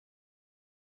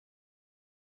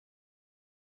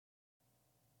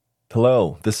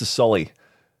Hello, this is Sully.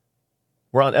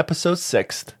 We're on episode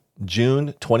 6th,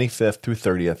 June 25th through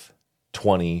 30th,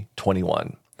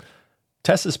 2021.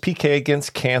 Tessa's PK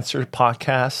Against Cancer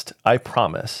podcast, I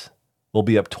promise, will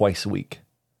be up twice a week.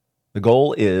 The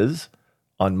goal is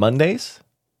on Mondays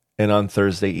and on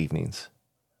Thursday evenings.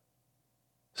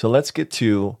 So let's get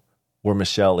to where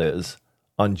Michelle is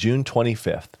on June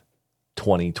 25th,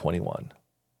 2021.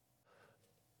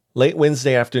 Late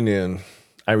Wednesday afternoon,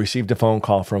 I received a phone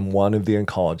call from one of the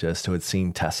oncologists who had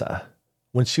seen Tessa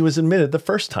when she was admitted the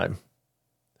first time.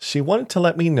 She wanted to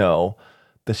let me know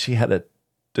that she had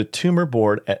the tumor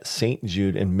board at St.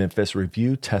 Jude in Memphis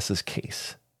review Tessa's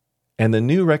case. And the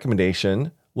new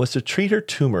recommendation was to treat her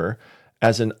tumor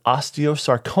as an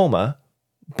osteosarcoma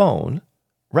bone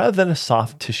rather than a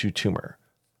soft tissue tumor,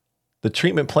 the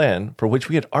treatment plan for which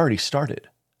we had already started.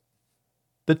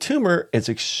 The tumor is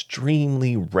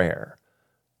extremely rare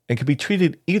and can be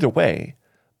treated either way,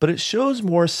 but it shows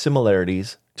more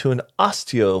similarities to an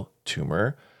osteo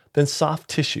tumor than soft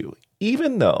tissue,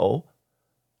 even though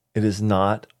it is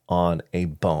not on a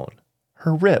bone,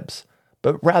 her ribs,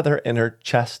 but rather in her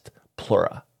chest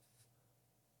pleura.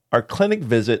 Our clinic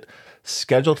visit,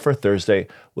 scheduled for Thursday,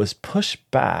 was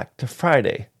pushed back to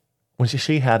Friday when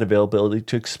she had availability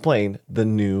to explain the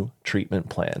new treatment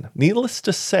plan. Needless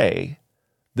to say,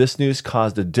 this news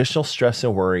caused additional stress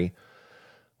and worry,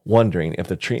 wondering if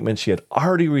the treatment she had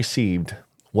already received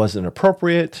wasn't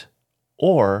appropriate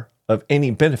or of any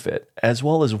benefit, as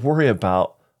well as worry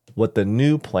about what the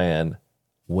new plan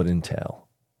would entail.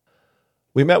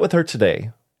 We met with her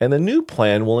today, and the new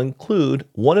plan will include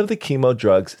one of the chemo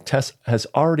drugs Tess has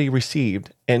already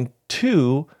received and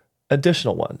 2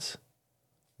 additional ones.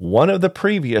 One of the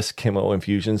previous chemo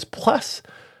infusions plus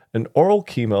an oral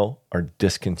chemo are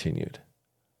discontinued.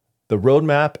 The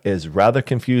roadmap is rather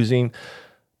confusing,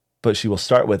 but she will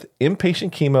start with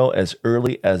inpatient chemo as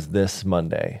early as this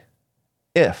Monday,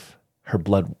 if her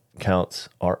blood counts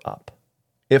are up.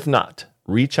 If not,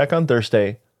 recheck on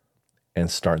Thursday and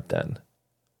start then.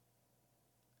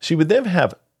 She would then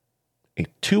have a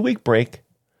 2-week break,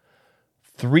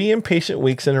 3 inpatient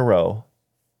weeks in a row,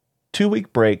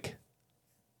 2-week break,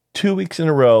 2 weeks in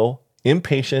a row,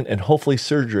 inpatient, and hopefully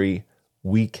surgery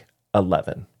week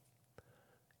 11.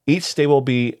 Each stay will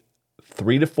be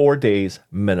 3 to 4 days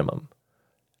minimum.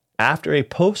 After a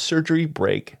post-surgery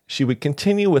break, she would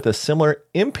continue with a similar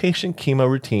inpatient chemo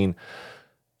routine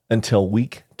until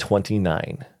week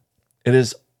 29. It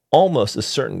is almost a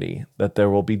certainty that there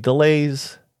will be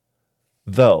delays,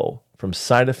 though, from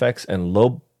side effects and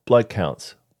low blood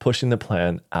counts, pushing the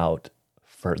plan out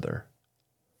further.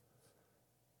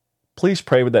 Please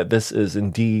pray that this is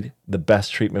indeed the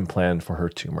best treatment plan for her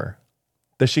tumor,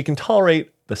 that she can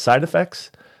tolerate the side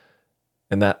effects,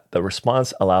 and that the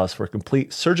response allows for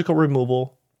complete surgical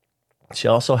removal. She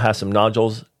also has some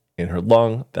nodules in her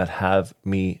lung that have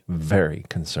me very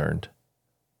concerned.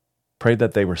 Pray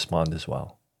that they respond as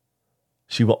well.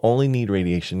 She will only need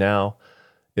radiation now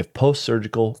if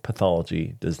post-surgical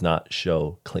pathology does not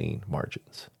show clean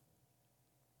margins.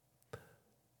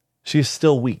 She is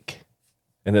still weak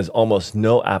and has almost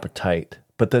no appetite,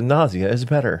 but the nausea is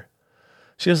better.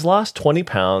 She has lost 20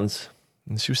 pounds,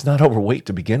 and she was not overweight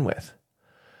to begin with.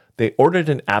 They ordered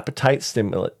an appetite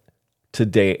stimulant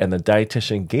today, and the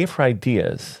dietitian gave her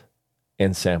ideas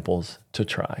and samples to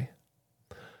try.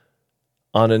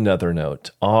 On another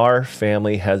note, our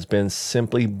family has been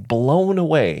simply blown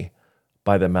away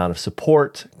by the amount of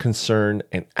support, concern,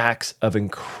 and acts of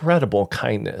incredible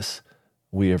kindness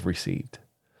we have received.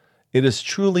 It is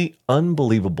truly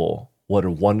unbelievable what a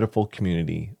wonderful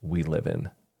community we live in.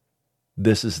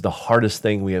 This is the hardest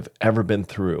thing we have ever been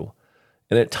through,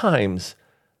 and at times,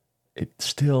 it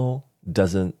still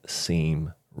doesn't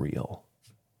seem real.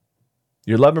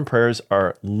 Your love and prayers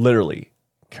are literally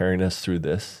carrying us through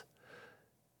this,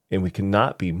 and we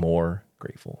cannot be more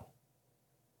grateful.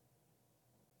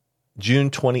 June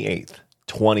 28th,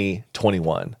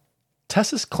 2021.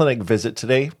 Tessa's clinic visit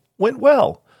today went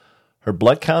well. Her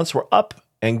blood counts were up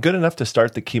and good enough to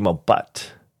start the chemo,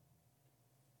 but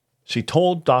she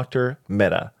told Dr.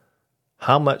 Mehta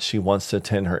how much she wants to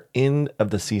attend her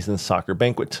end-of-the-season soccer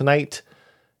banquet tonight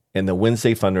and the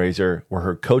Wednesday fundraiser where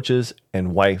her coaches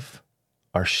and wife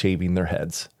are shaving their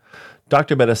heads.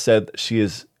 Dr. Mehta said she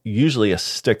is usually a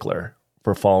stickler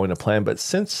for following a plan, but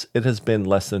since it has been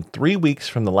less than 3 weeks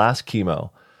from the last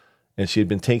chemo and she had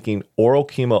been taking oral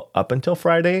chemo up until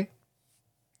Friday,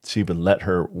 she would let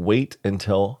her wait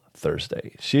until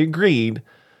Thursday. She agreed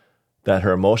that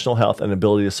her emotional health and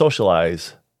ability to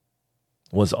socialize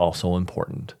was also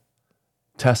important.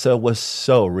 Tessa was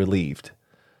so relieved.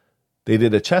 They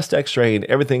did a chest x-ray and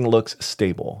everything looks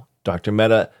stable. Dr.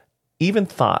 Mehta even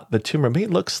thought the tumor may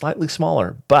look slightly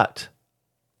smaller, but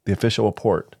the official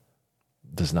report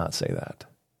does not say that.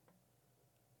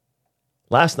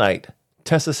 Last night,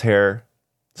 Tessa's hair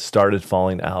started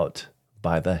falling out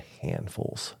by the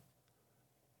handfuls.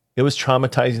 It was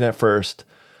traumatizing at first,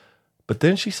 but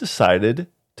then she decided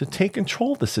to take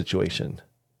control of the situation.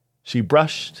 She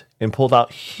brushed and pulled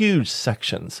out huge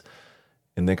sections,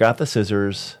 and then got the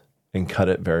scissors and cut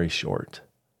it very short.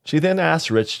 She then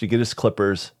asked Rich to get his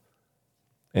clippers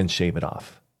and shave it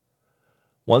off.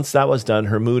 Once that was done,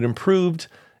 her mood improved,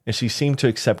 and she seemed to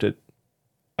accept it.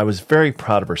 I was very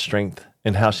proud of her strength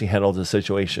and how she handled the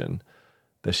situation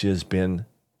that she has been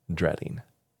dreading.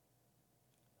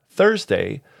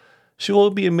 Thursday, she will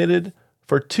be admitted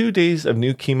for 2 days of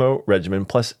new chemo regimen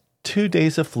plus 2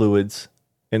 days of fluids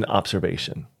and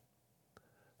observation.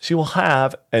 She will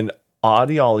have an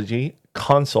audiology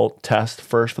consult test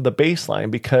first for the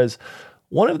baseline because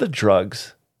one of the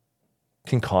drugs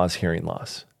can cause hearing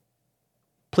loss.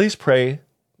 Please pray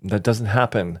that doesn't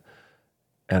happen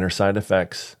and her side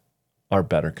effects are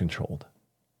better controlled.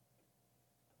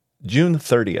 June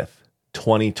 30th,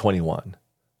 2021.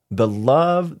 The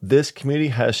love this community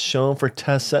has shown for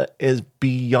Tessa is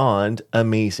beyond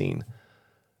amazing.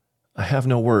 I have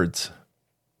no words.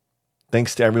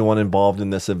 Thanks to everyone involved in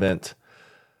this event.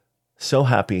 So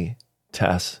happy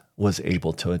Tess was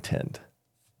able to attend.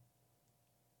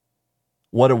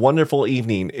 What a wonderful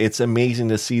evening. It's amazing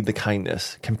to see the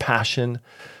kindness, compassion,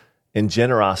 and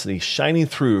generosity shining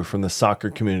through from the soccer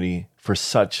community for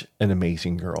such an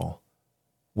amazing girl.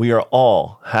 We are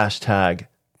all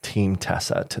 #Team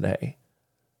Tessa today.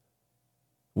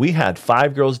 We had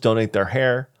 5 girls donate their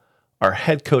hair, our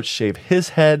head coach shave his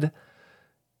head,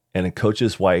 and a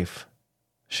coach's wife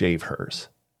shave hers.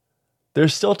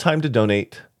 There's still time to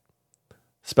donate.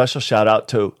 Special shout out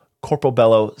to Corporal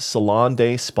Bello Salon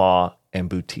Day Spa and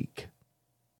Boutique.